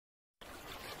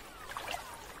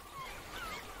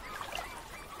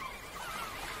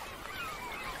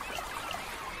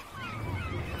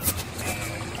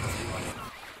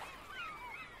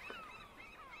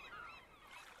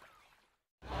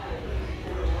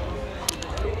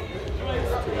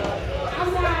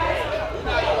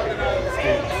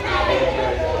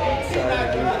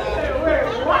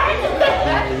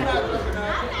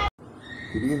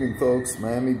afternoon, folks.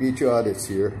 Miami Beach Audits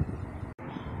here.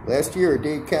 Last year,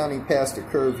 Dade County passed a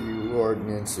curfew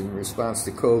ordinance in response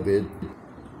to COVID.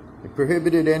 It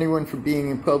prohibited anyone from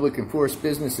being in public and forced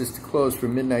businesses to close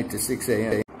from midnight to 6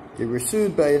 a.m. They were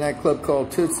sued by a nightclub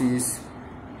called Tootsie's,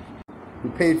 who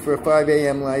paid for a 5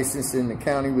 a.m. license, and the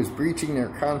county was breaching their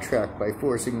contract by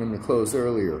forcing them to close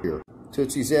earlier.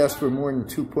 Tootsie's asked for more than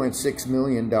 $2.6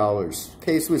 million. The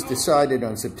case was decided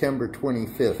on September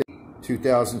 25th,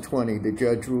 2020. The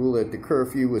judge ruled that the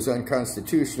curfew was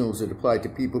unconstitutional as it applied to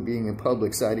people being in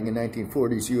public, citing a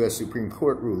 1940s U.S. Supreme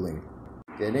Court ruling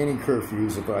that any curfew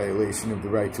is a violation of the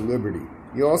right to liberty.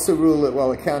 He also ruled that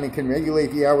while a county can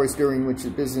regulate the hours during which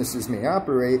the businesses may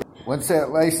operate, once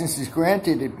that license is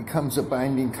granted, it becomes a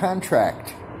binding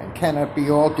contract and cannot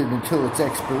be altered until its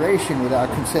expiration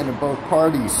without consent of both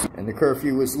parties, and the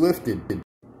curfew was lifted.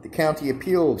 The county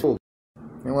appealed.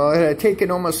 And while it had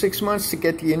taken almost 6 months to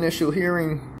get the initial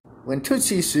hearing, when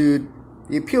Tootsie sued,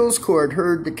 the appeals court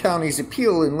heard the county's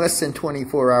appeal in less than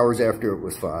 24 hours after it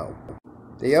was filed.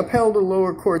 They upheld the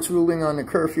lower court's ruling on the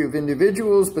curfew of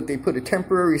individuals, but they put a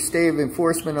temporary stay of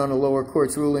enforcement on the lower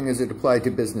court's ruling as it applied to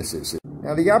businesses.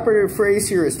 Now, the operative phrase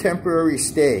here is temporary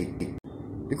stay.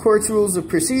 The court's rules of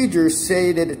procedure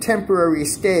say that a temporary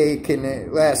stay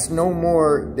can last no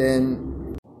more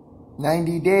than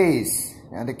 90 days.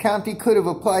 Now, the county could have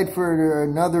applied for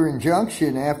another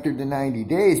injunction after the 90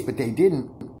 days, but they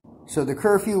didn't. So the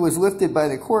curfew was lifted by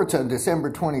the courts on December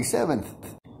 27th.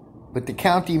 But the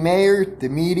county mayor, the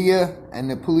media, and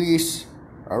the police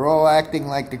are all acting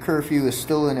like the curfew is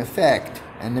still in effect,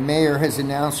 and the mayor has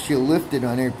announced she'll lift it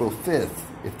on April 5th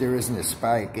if there isn't a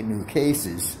spike in new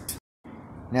cases.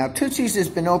 Now, Tootsie's has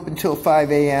been open till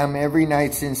 5 a.m. every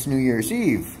night since New Year's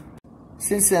Eve.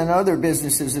 Since then, other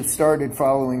businesses have started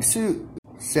following suit.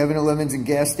 7-Elevens and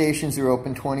gas stations are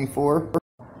open 24.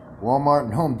 Walmart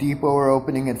and Home Depot are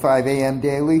opening at 5 a.m.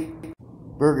 daily.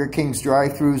 Burger King's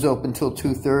drive-thrus open till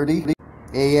 2:30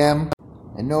 a.m.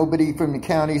 And nobody from the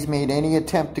county's made any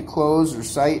attempt to close or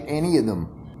cite any of them,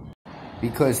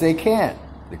 because they can't.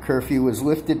 The curfew was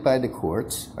lifted by the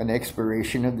courts on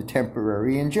expiration of the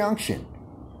temporary injunction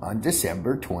on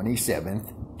December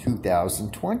 27th,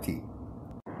 2020.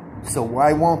 So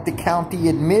why won't the county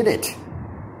admit it?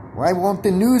 Why won't the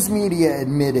news media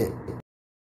admit it? They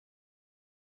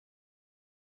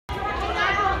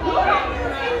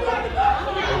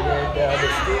ran down the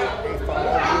street, they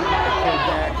followed me, I came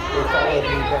back, they followed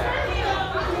me back.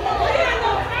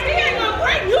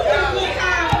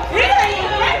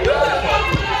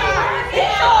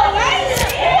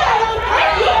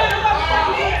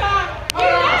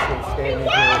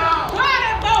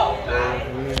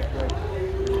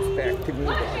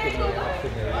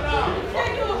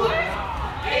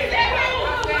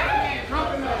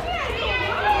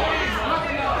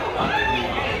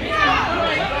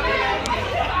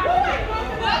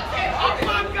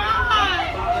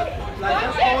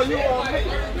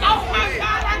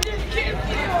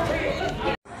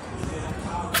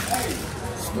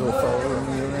 Still following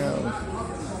me around.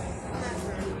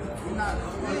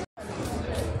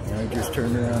 And I just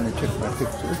turned around and took my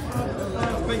picture. I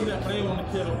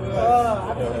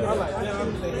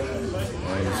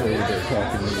was over there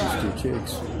talking to these two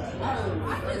chicks.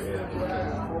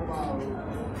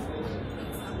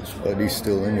 This buddy's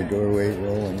still in the doorway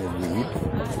rolling the weed.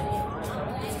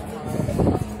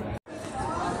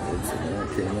 I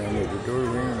came out of the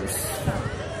doorway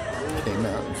and came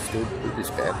out and stood with his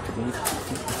back to me, in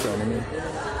front of me.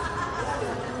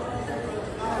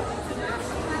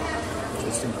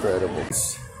 Just incredible.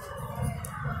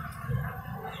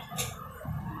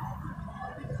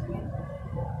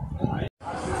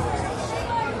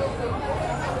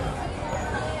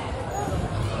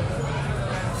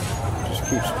 Just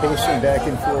keeps pacing back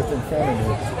and forth in front of me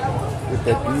with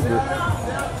that beaver.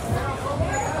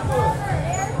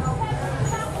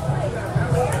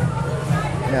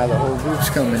 Now the whole group's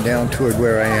coming down toward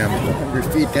where I am, 100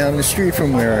 feet down the street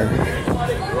from where I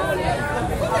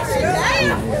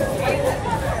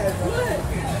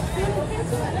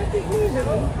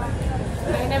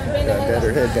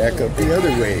better head back up the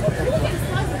other way.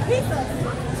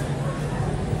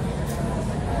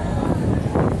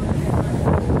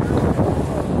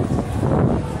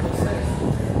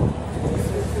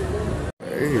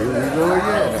 Here we go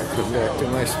again. I come back to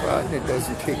my spot, and it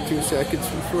doesn't take 2 seconds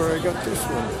before I got this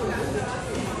one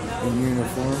in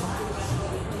uniform.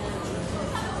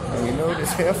 Now you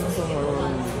notice half of them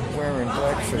are wearing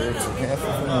black shirts and half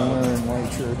of them are wearing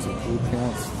white shirts with blue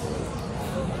pants.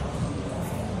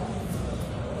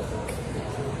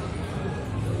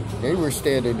 They were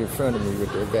standing in front of me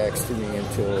with their backs to me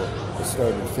until I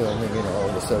started filming, and all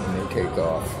of a sudden they take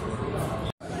off.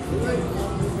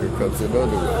 Here comes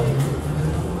another one.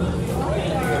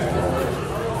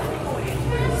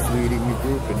 He's leading the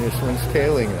group and this one's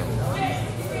tailing them.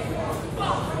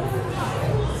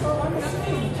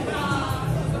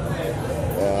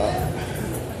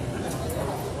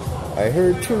 I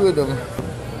heard two of them.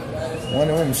 One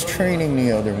of them's training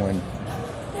the other one.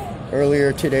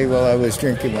 Earlier today while I was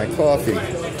drinking my coffee.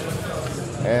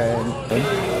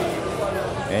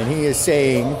 And he is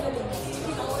saying,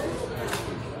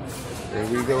 here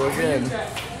we go again.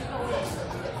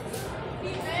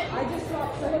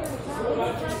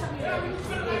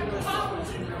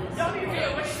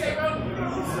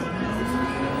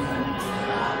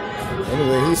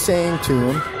 Anyway, he's saying to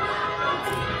him,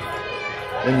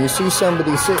 when you see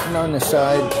somebody sitting on the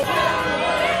side,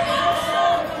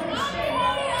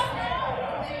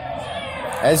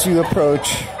 as you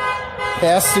approach,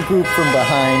 pass the group from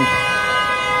behind,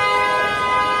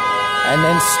 and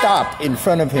then stop in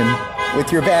front of him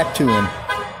with your back to him,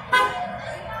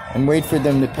 and wait for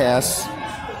them to pass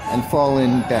and fall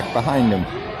in back behind them.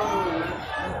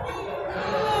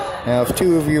 Now, if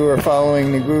two of you are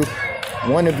following the group,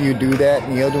 one of you do that,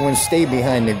 and the other one stay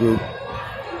behind the group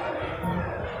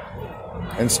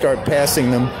and start passing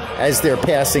them as they're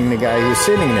passing the guy who's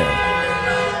sitting there.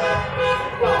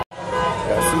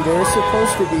 See, there's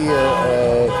supposed to be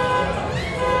a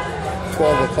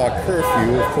 12 o'clock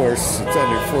curfew. Of course, it's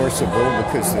unenforceable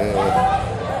because the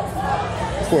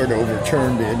court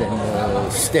overturned it, and the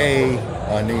stay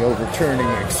on the overturning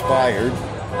expired.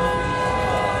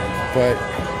 But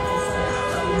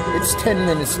it's 10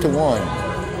 minutes to 1.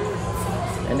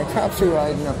 And the cops are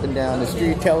riding up and down the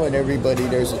street telling everybody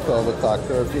there's a 12 o'clock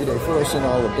curfew. They're forcing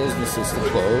all the businesses to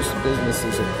close.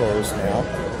 Businesses are closed now.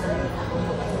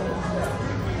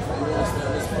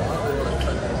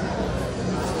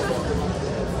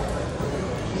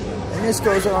 And this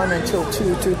goes on until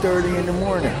 2:30 in the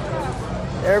morning.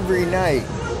 Every night.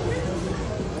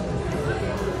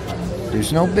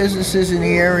 There's no businesses in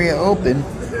the area open,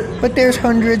 but there's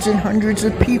hundreds and hundreds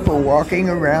of people walking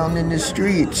around in the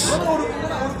streets.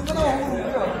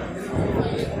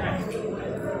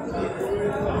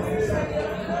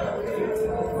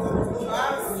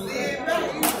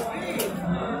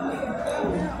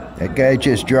 That guy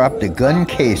just dropped a gun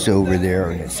case over there,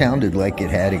 and it sounded like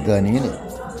it had a gun in it.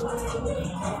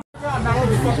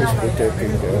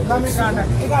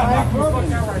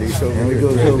 And he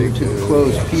goes over to the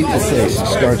closed pizza place and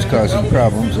starts causing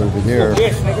problems over there.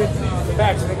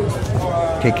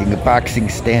 Taking a boxing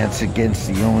stance against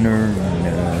the owner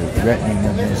and threatening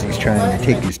him as he's trying to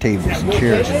take his tables and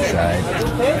chairs inside.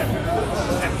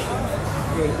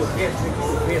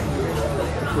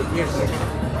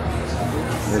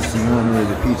 That's the owner of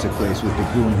the pizza place with the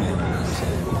broom handle in his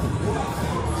hand.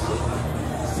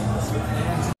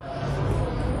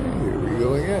 Here we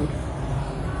go again.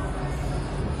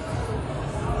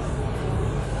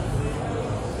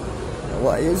 Now,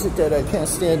 why is it that I can't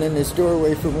stand in this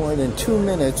doorway for more than 2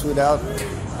 minutes without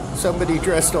somebody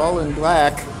dressed all in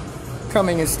black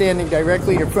coming and standing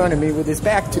directly in front of me with his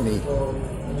back to me?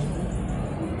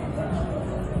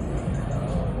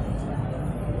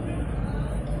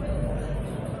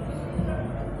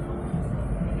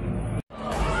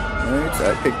 So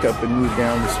I picked up and moved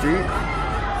down the street.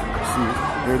 See,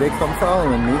 here they come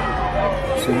following me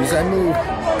as soon as I move.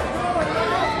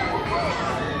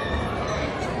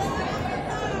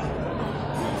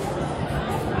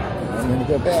 I'm going to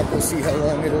go back. We'll see how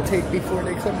long it'll take before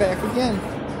they come back again.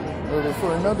 Or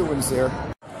before another one's there.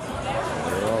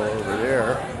 They're all over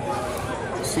there.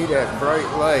 See that bright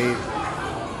light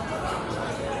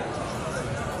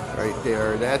right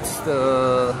there? That's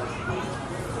the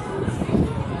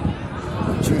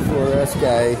G4S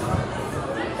guy,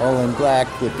 all in black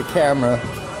with the camera,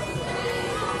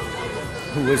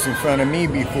 who was in front of me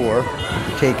before,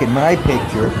 taking my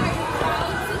picture.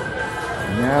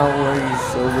 Now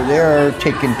he's over there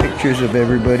taking pictures of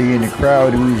everybody in the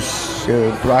crowd who's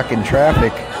blocking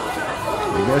traffic.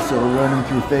 I guess they'll run them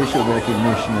through facial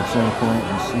recognition at some point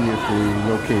and see if they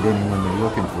locate anyone they're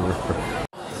looking for.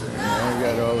 Now we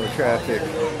got all the traffic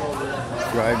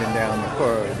driving down the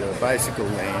bicycle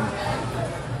lane,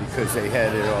 because they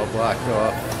had it all blocked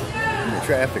off in the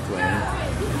traffic lane,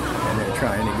 and they're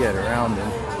trying to get around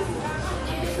them.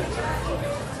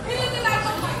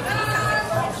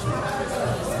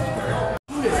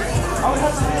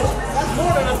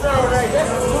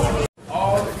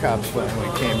 The cops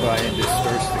finally came by and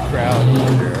dispersed the crowd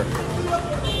over there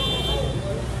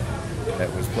that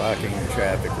was blocking the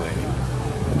traffic lane.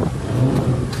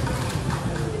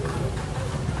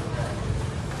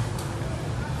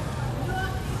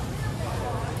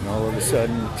 a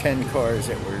sudden 10 cars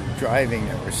that were driving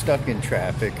that were stuck in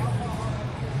traffic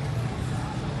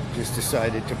just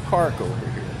decided to park over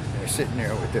here. They're sitting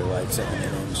there with their lights on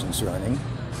and engines running.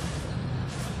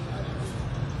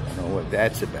 I don't know what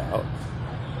that's about.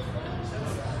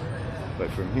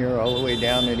 But from here all the way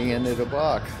down to the end of the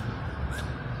block,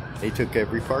 they took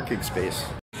every parking space.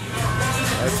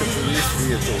 That's a police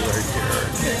vehicle right there.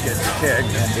 I can't get the tag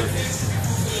number.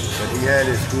 But he had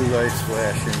his blue lights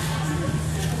flashing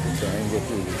to try and get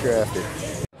through the traffic.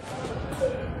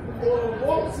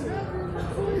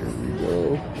 Here we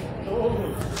go.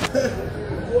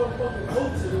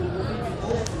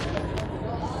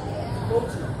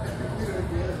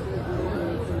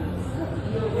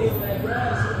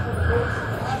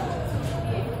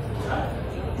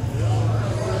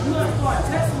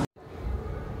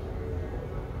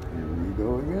 Here we go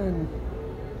again.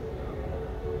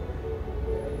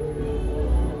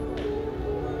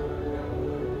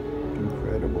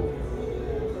 Incredible.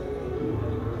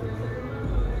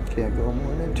 Can't go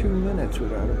more than 2 minutes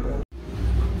without a bell.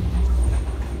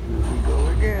 Here we go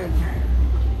again.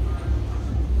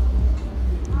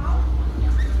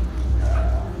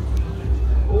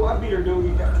 Oh, I beat her,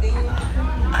 dude.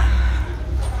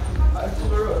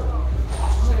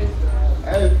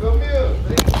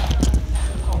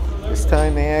 This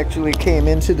time they actually came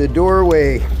into the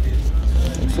doorway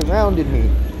and surrounded me.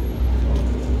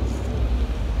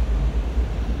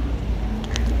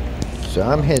 So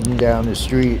I'm heading down the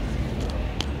street.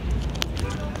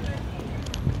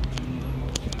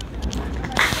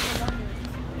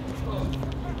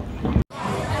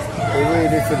 They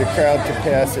waited for the crowd to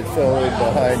pass it forward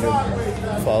behind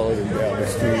them, followed them down the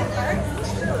street.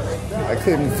 I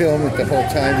couldn't film it the whole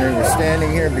time they were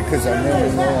standing here because I'm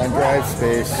running low on drive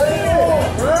space. So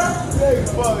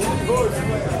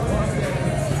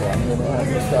I'm going to have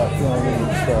to stop filming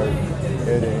and start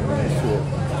editing this shit.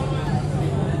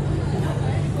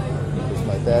 Because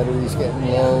my battery's getting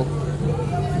low.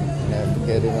 I have to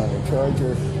get it on a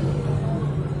charger.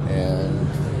 And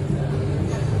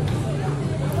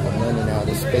I'm running out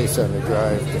of space on the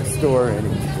drive to store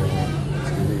any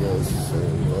videos. So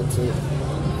that's it.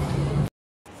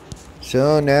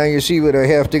 So now you see what I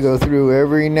have to go through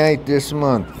every night this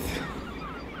month.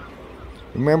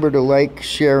 Remember to like,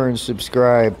 share, and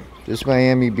subscribe. This is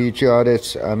Miami Beach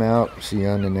Audits. I'm out. See you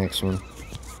on the next one.